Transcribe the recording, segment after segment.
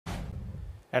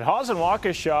At HAWS and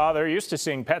Waukesha, they're used to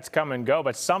seeing pets come and go,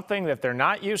 but something that they're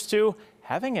not used to,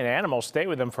 having an animal stay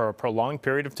with them for a prolonged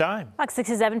period of time. Fox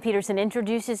 6's Evan Peterson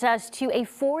introduces us to a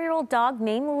 4-year-old dog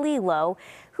named Lilo,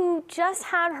 who just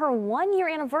had her 1-year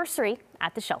anniversary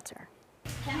at the shelter.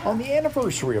 On the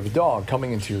anniversary of a dog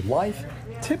coming into your life,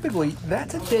 typically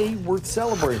that's a day worth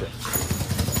celebrating.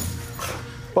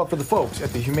 But for the folks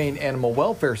at the Humane Animal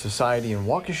Welfare Society in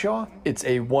Waukesha, it's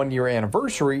a 1-year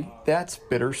anniversary that's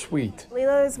bittersweet.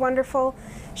 Lilo is wonderful.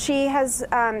 She's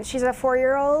a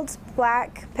 4-year-old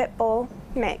black pit bull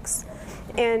mix,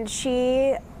 and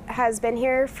she has been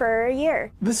here for a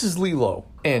year. This is Lilo,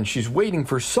 and she's waiting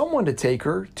for someone to take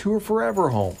her to her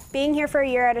forever home. Being here for a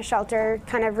year at a shelter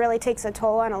kind of really takes a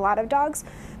toll on a lot of dogs,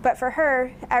 but for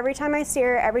her, every time I see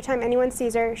her, every time anyone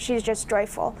sees her, she's just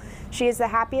joyful. She is the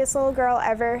happiest little girl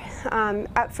ever,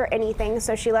 up for anything.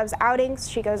 So she loves outings.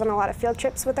 She goes on a lot of field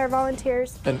trips with our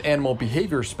volunteers. An animal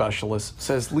behavior specialist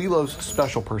says Lilo's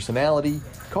special personality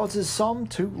causes some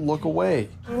to look away.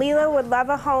 Lilo would love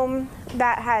a home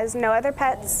that has no other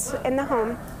pets in the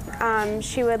home.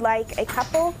 She would like a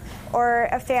couple or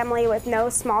a family with no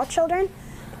small children.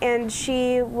 And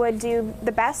she would do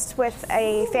the best with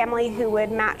a family who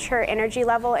would match her energy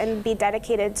level and be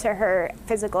dedicated to her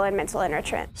physical and mental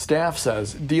enrichment. Staff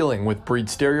says dealing with breed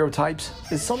stereotypes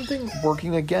is something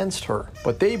working against her,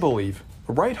 but they believe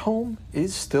the right home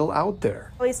is still out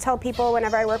there. I always tell people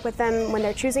whenever I work with them when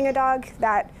they're choosing a dog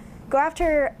that go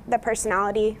after the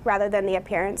personality rather than the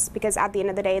appearance, because at the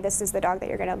end of the day, this is the dog that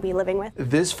you're going to be living with.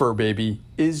 This fur baby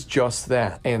is just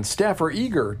that, and staff are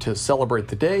eager to celebrate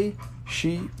the day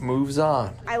she moves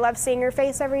on. I love seeing her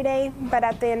face every day, but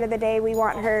at the end of the day,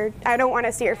 I don't want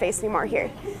to see her face anymore here,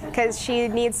 because she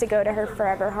needs to go to her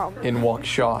forever home. In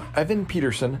Waukesha, Evan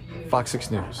Peterson, Fox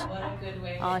 6 News.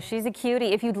 Oh, she's a cutie.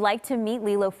 If you'd like to meet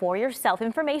Lilo for yourself,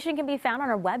 information can be found on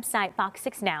our website,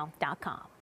 fox6now.com.